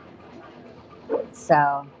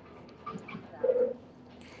 So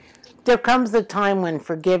there comes a time when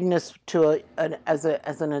forgiveness as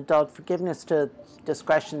an adult, forgiveness to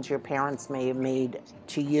discretions your parents may have made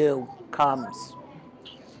to you comes,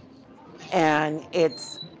 and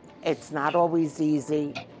it's not always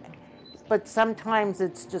easy, but sometimes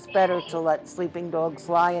it's just better to let sleeping dogs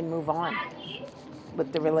lie and move on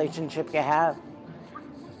with the relationship you have,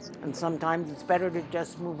 and sometimes it's better to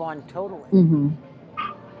just move on totally.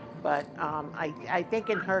 But I think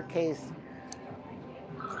in her case,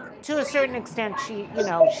 to a certain extent,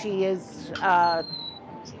 she is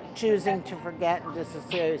choosing to forget and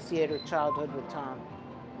disassociate her childhood with Tom.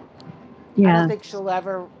 I don't think she'll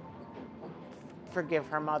ever forgive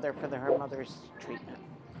her mother for her mother's treatment,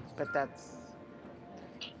 but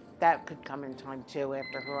that could come in time too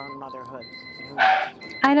after her own motherhood.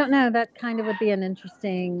 I don't know. That kind of would be an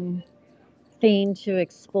interesting theme to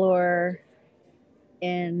explore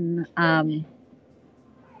in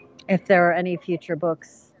if there are any future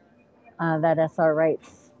books that SR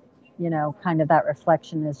writes, kind of that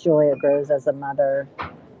reflection as Julia grows as a mother,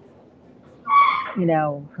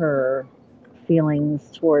 her feelings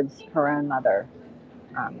towards her own mother.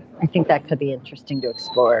 I think that could be interesting to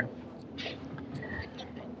explore.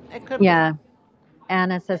 It could be.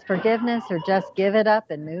 Anna says forgiveness or just give it up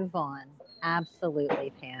and move on.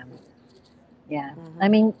 Absolutely, Pam. Yeah. I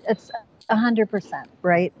mean, it's 100%,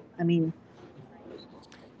 right? I mean,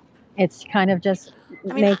 it's kind of just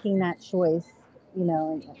making that choice,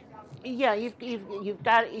 Yeah, you've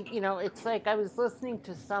got, it's like I was listening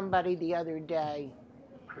to somebody the other day.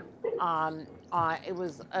 It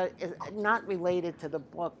was not related to the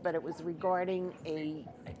book, but it was regarding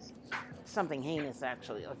something heinous,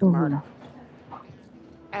 actually, like a murder.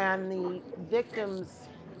 And the victim's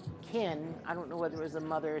kin, I don't know whether it was a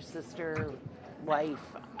mother, sister,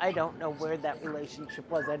 wife, I don't know where that relationship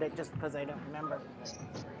was, just because I don't remember,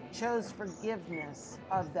 chose forgiveness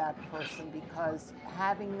of that person because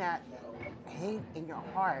having that hate in your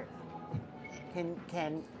heart can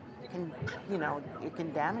it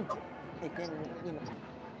can damage you. It can,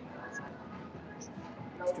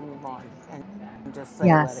 to move on and just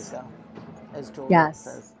say let it go, as Julia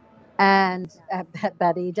says. And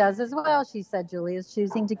Betty does as well. She said Julia's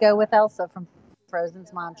choosing to go with Elsa from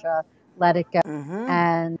Frozen's mantra, let it go.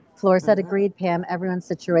 And Flora said, agreed, Pam. Everyone's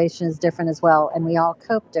situation is different as well, and we all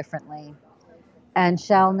cope differently. And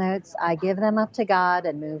Shell notes, I give them up to God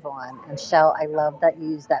and move on. And Shell, I love that you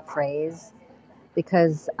use that phrase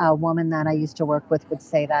because a woman that I used to work with would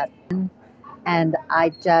say that. And I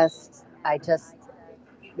just,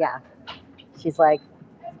 yeah. She's like,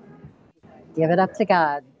 give it up to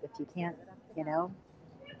God. If you can't,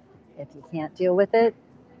 if you can't deal with it,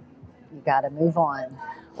 you got to move on.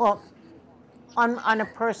 Well, on a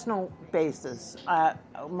personal basis,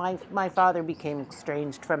 my father became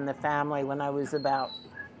estranged from the family when I was about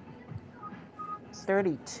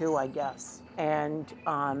 32, I guess, and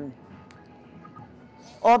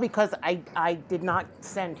all because I did not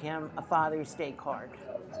send him a Father's Day card.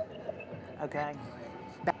 Okay,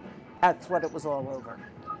 that's what it was all over,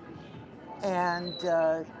 and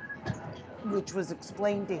which was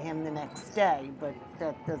explained to him the next day, but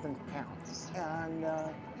that doesn't count. And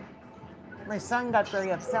my son got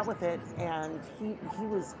very upset with it, and he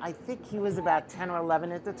was, I think he was about 10 or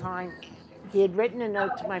 11 at the time. He had written a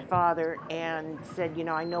note to my father and said,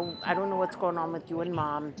 I don't know what's going on with you and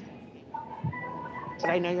Mom, but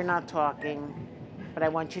I know you're not talking. but I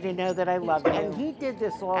want you to know that I love you. And And he did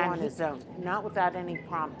this all on his own, not without any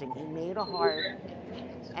prompting. He made a heart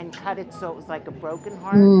and cut it so it was like a broken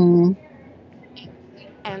heart Mm.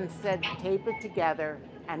 and said, tape it together.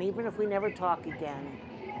 And even if we never talk again,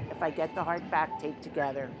 if I get the heart back taped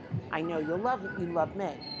together, I know you love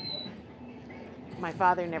me. My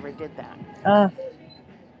father never did that.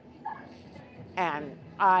 And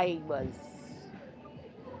I wiped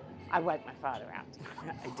my father out.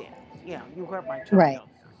 I did. You know, you hurt my child. Right.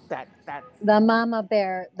 That's The mama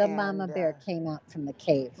bear And, came out from the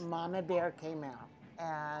cave. Mama Bear came out,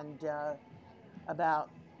 and about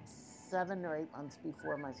 7 or 8 months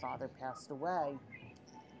before my father passed away,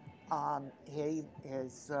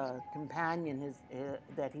 his companion,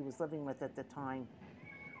 that he was living with at the time,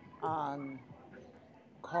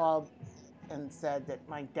 called and said that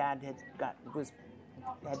my dad had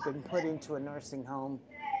been put into a nursing home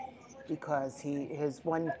because his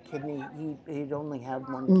one kidney, he'd only had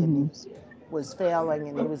one kidney, was failing,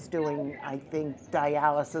 and he was doing, I think,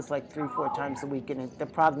 dialysis like 3-4 times a week, and the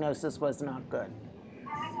prognosis was not good.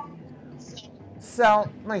 So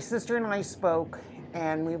my sister and I spoke,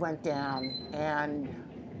 and we went down, and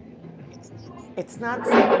it's not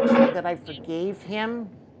so much that I forgave him,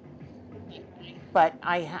 but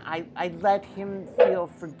I let him feel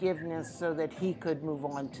forgiveness so that he could move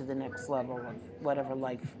on to the next level of whatever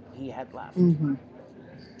life he had left.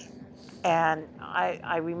 And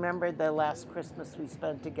I remember the last Christmas we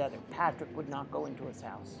spent together, Patrick would not go into his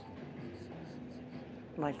house.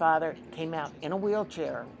 My father came out in a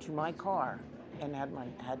wheelchair to my car and had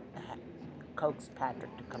coaxed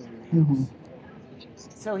Patrick to come in the house.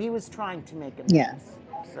 So he was trying to make amends. Yeah.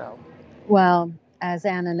 So, well, as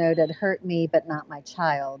Anna noted, hurt me but not my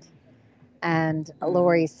child. And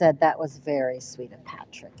Lori said that was very sweet of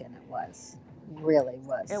Patrick, and it was. Really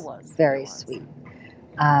was. It was. Very sweet.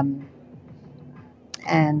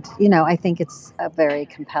 And, you know, I think it's a very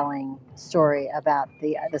compelling story about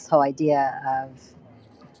this whole idea of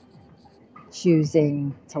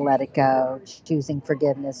choosing to let it go, choosing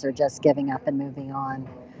forgiveness, or just giving up and moving on.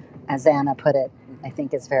 As Anna put it, I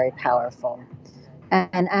think is very powerful.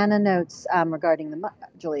 And Anna notes regarding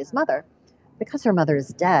Julia's mother, because her mother is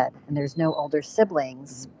dead and there's no older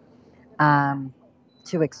siblings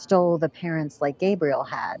to extol the parents like Gabriel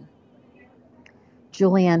had,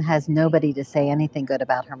 Julianne has nobody to say anything good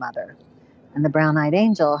about her mother. And the brown-eyed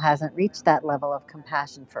angel hasn't reached that level of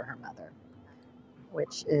compassion for her mother,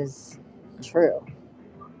 which is true.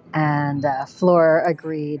 And Flora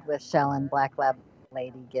agreed with Shell and Black Lab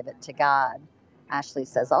Lady, give it to God. Ashley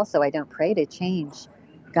says, also, I don't pray to change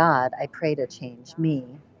God, I pray to change me.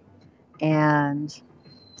 And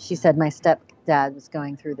she said my stepdad was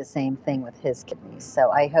going through the same thing with his kidneys.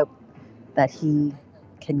 So I hope that he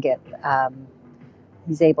can get,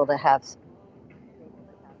 he's able to have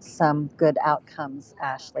some good outcomes,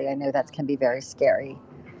 Ashley. I know that can be very scary.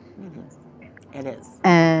 It is.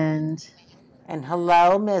 And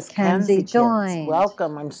hello, Miss Kenzie joined.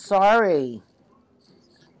 Welcome. I'm sorry.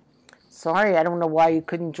 Sorry, I don't know why you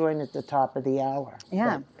couldn't join at the top of the hour.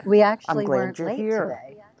 Yeah, we actually weren't you're late here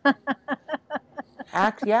today.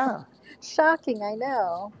 Yeah. Shocking, I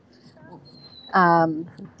know.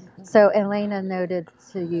 So Elena noted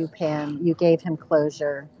to you, Pam, you gave him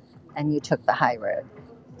closure and you took the high road.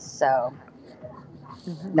 So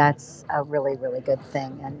that's a really, really good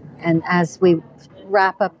thing. And as we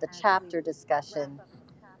wrap up the chapter discussion,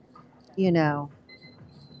 you know,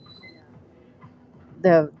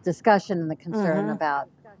 the discussion and the concern about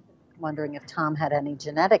wondering if Tom had any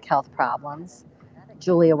genetic health problems,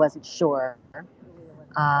 Julia wasn't sure.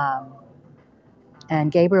 And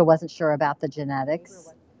Gabriel wasn't sure about the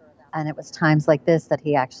genetics. And it was times like this that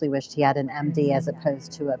he actually wished he had an MD as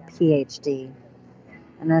opposed to a PhD.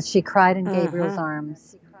 And as she cried in Gabriel's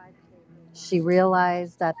arms, she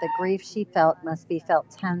realized that the grief she felt must be felt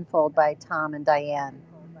tenfold by Tom and Diane.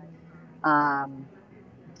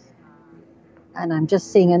 And I'm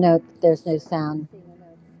just seeing a note, there's no sound.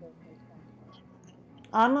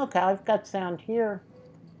 I'm okay. I've got sound here.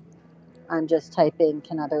 I'm just typing,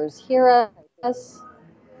 can others hear us?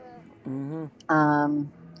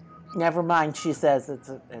 Never mind, she says it's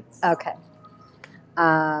okay.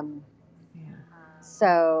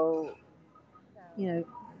 So, you know,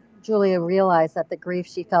 Julia realized that the grief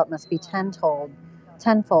she felt must be tenfold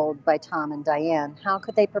by Tom and Diane. How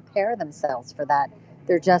could they prepare themselves for that?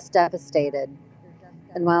 They're just devastated.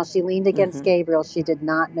 And while she leaned against Gabriel, she did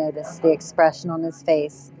not notice the expression on his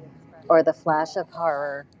face or the flash of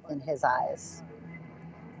horror in his eyes.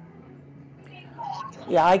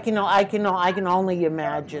 Yeah, I can only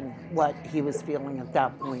imagine what he was feeling at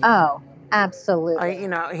that point. Oh, Absolutely.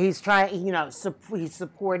 He's trying, he's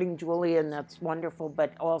supporting Julia, and that's wonderful,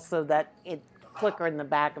 but also that it flicker in the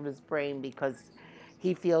back of his brain because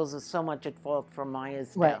he feels is so much at fault for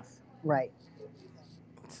Maya's Right. death. Right.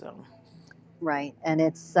 So, Right. And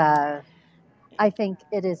it's, I think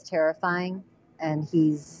it is terrifying. And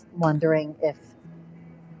he's wondering if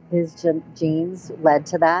his genes led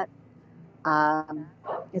to that. Um,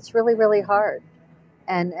 it's really, really hard.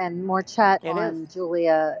 And more chat it is. on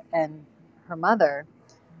Julia and her mother.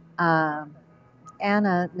 Um,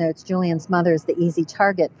 Anna notes Julian's mother is the easy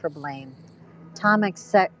target for blame. Tom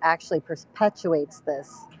actually perpetuates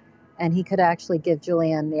this, and he could actually give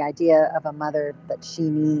Julian the idea of a mother that she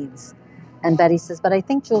needs. And Betty says, but I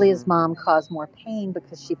think Julia's mom caused more pain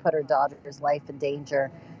because she put her daughter's life in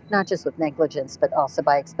danger, not just with negligence, but also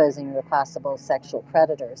by exposing her to possible sexual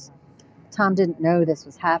predators. Tom didn't know this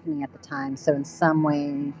was happening at the time, so in some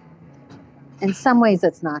ways,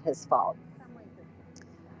 it's not his fault.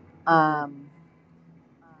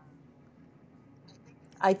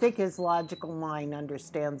 I think his logical mind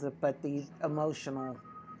understands it, but the emotional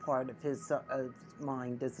part of his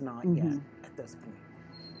mind does not yet at this point.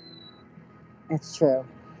 It's true.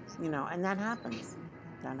 And that happens.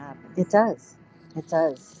 That happens. It does. It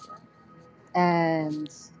does. And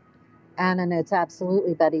Anna notes,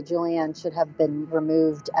 absolutely, Betty. Julianne should have been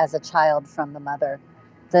removed as a child from the mother.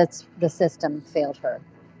 That's the system failed her,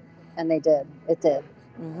 and they did. It did.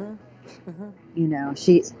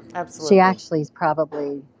 She Absolutely. She actually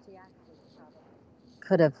probably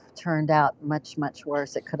could have turned out much, much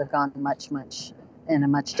worse. It could have gone much, much in a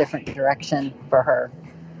much different direction for her.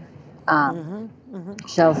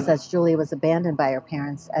 Shell says Julia was abandoned by her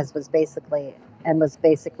parents, was basically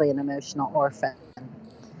an emotional orphan.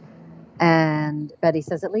 And Betty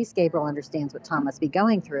says at least Gabriel understands what Tom must be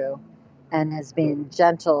going through and has been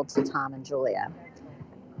gentle to Tom and Julia,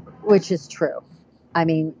 which is true. I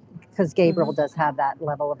mean, because Gabriel does have that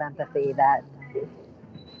level of empathy that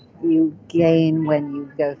you gain when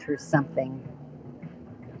you go through something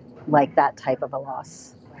like that type of a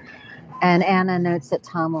loss. And Anna notes that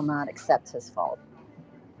Tom will not accept his fault.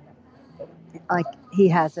 Like, he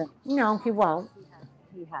hasn't. No, he won't.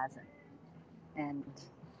 He hasn't. And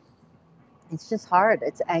it's just hard.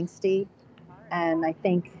 It's angsty. And I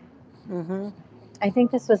think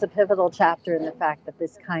this was a pivotal chapter in the fact that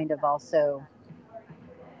this kind of also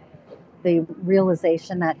the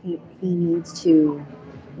realization that he needs to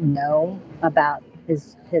know about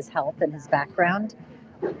his health and his background,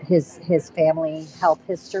 his family health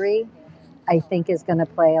history, I think is going to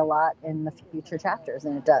play a lot in the future chapters,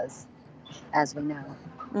 and it does, as we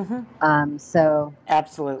know. So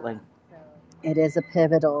absolutely, it is a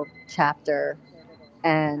pivotal chapter,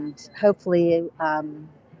 and hopefully,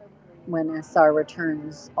 when SR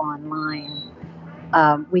returns online,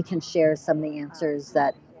 we can share some of the answers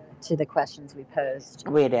to the questions we posed.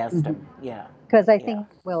 We had asked him, yeah. Because I think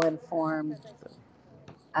will inform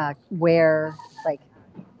where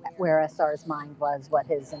SR's mind was, what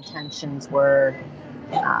his intentions were.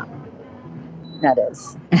 That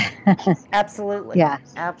is. Absolutely. Yeah.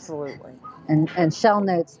 Absolutely. And Shell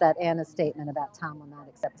notes that Anna's statement about Tom will not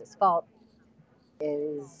accept his fault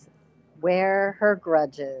is where her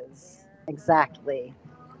grudges. Exactly.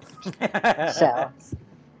 Shell.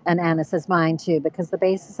 And Anna says mine too, because the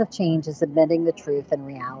basis of change is admitting the truth and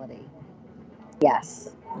reality. Yes.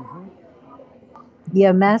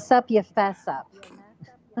 You mess up, you fess up.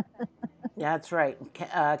 That's right.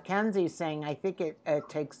 Kenzie's saying, I think it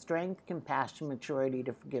takes strength, compassion, maturity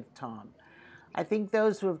to forgive Tom. I think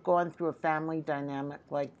those who have gone through a family dynamic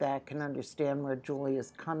like that can understand where Julie is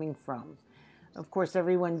coming from. Of course,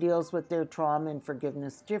 everyone deals with their trauma and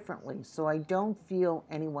forgiveness differently, so I don't feel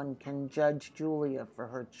anyone can judge Julia for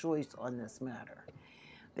her choice on this matter.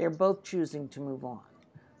 They're both choosing to move on.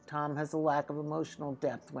 Tom has a lack of emotional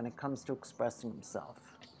depth when it comes to expressing himself.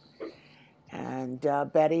 And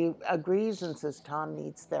Betty agrees and says Tom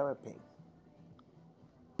needs therapy.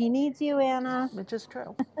 He needs you, Anna. Which is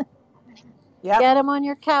true. Yep. Get him on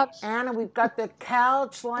your couch. Anna, we've got the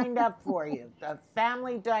couch lined up for you. The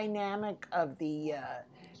family dynamic of the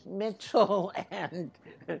Mitchell and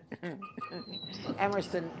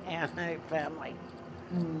Emerson Anna family.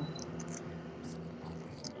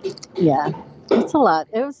 Yeah, it's a lot.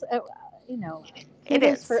 It was, it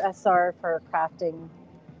is for SR for crafting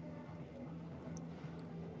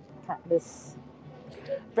this.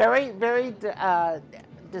 Very, very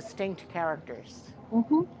distinct characters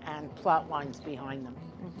and plot lines behind them.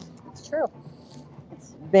 It's true.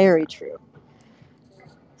 It's very true.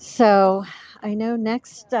 So I know our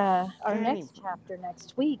next chapter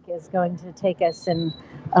next week is going to take us in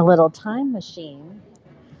a little time machine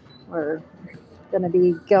We're going to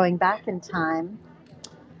be going back in time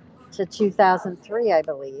to 2003, I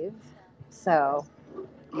believe. So,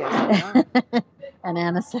 Yes, we are. and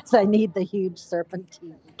Anna says, I need the huge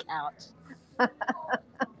serpentine couch.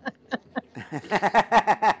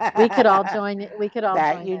 We could all join. We could all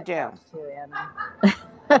that join you that do. couch too, Anna.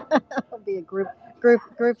 It'll be a group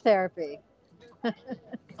therapy.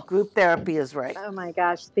 Group therapy is right. Oh my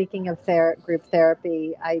gosh! Speaking of group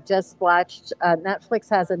therapy, I just watched. Netflix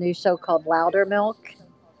has a new show called Loudermilk,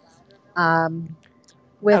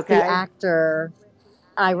 with the Okay. actor,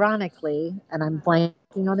 ironically, and I'm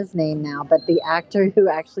blanking on his name now, but the actor who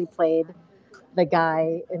actually played the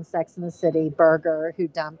guy in Sex and the City, Berger, who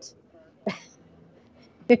dumped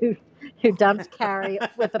who, who dumped Carrie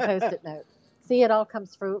with a post-it note. See, it all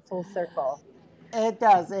comes full circle. It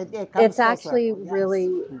does. It comes It's full actually circle, yes.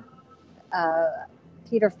 really.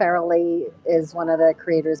 Peter Farrelly is one of the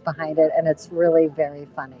creators behind it, and it's really very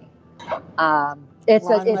funny. It's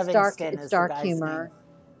Livingston is the dark guy's humor.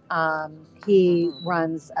 name. He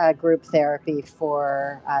runs a group therapy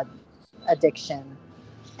for addiction,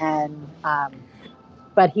 and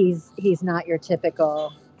but he's not your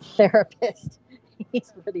typical therapist.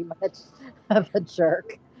 He's pretty much of a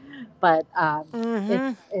jerk, but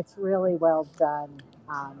it's really well done.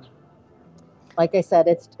 Like I said,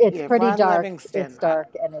 it's pretty Ron dark. Livingston. It's dark,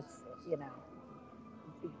 and it's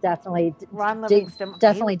definitely Ron Livingston.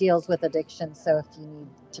 definitely deals with addiction. So if you need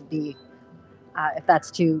to be, if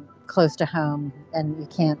that's too close to home and you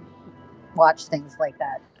can't watch things like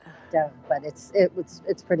that, don't. But it's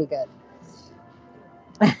pretty good.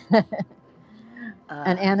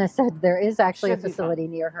 And Anna said there is actually a facility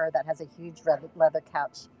near her that has a huge leather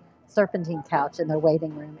couch, serpentine couch in their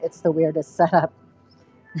waiting room. It's the weirdest setup.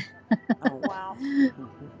 Oh wow!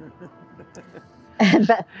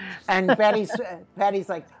 And Betty's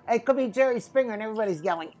like, it could be Jerry Springer, and everybody's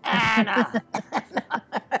yelling, Anna.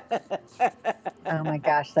 Oh my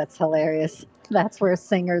gosh, that's hilarious. That's where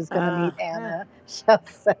Singer's going to meet Anna. Shep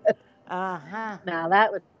said. Now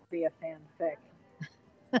that would be a fanfic.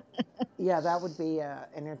 Yeah, that would be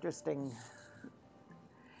an interesting.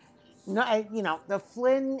 No, the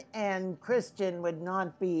Flynn and Christian would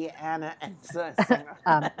not be Anna and Singer.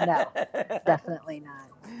 No, definitely not.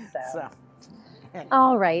 So. Anyway.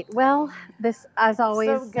 All right. Well, this, as always,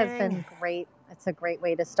 has been great. It's a great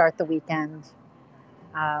way to start the weekend.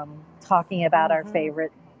 Talking about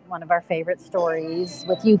one of our favorite stories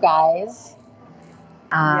with you guys.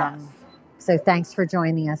 Yes. So thanks for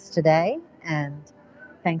joining us today, and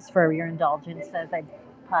thanks for your indulgence as I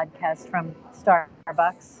podcast from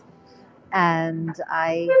Starbucks. And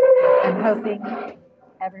I am hoping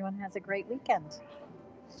everyone has a great weekend.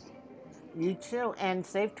 You too, and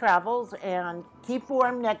safe travels, and keep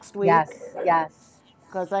warm next week. Yes.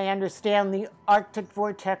 Because I understand the Arctic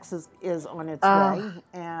vortex is on its way,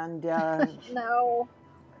 and no.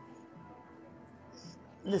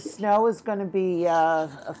 The snow is going to be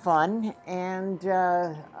fun, and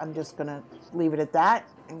I'm just going to leave it at that,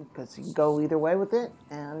 because you can go either way with it,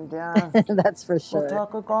 and that's for sure. We'll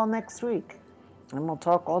talk all next week,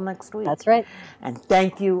 That's right. And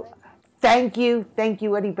thank you,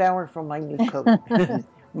 Eddie Bauer, for my new coat.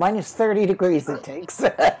 Minus 30 degrees it takes.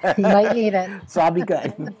 You might need it. So I'll be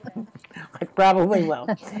good. I probably will.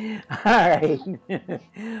 All right.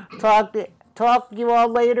 Talk to you all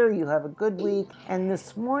later. You have a good week. And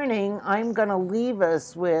this morning, I'm going to leave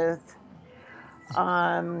us with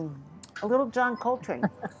a little John Coltrane.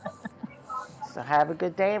 So have a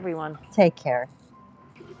good day, everyone. Take care.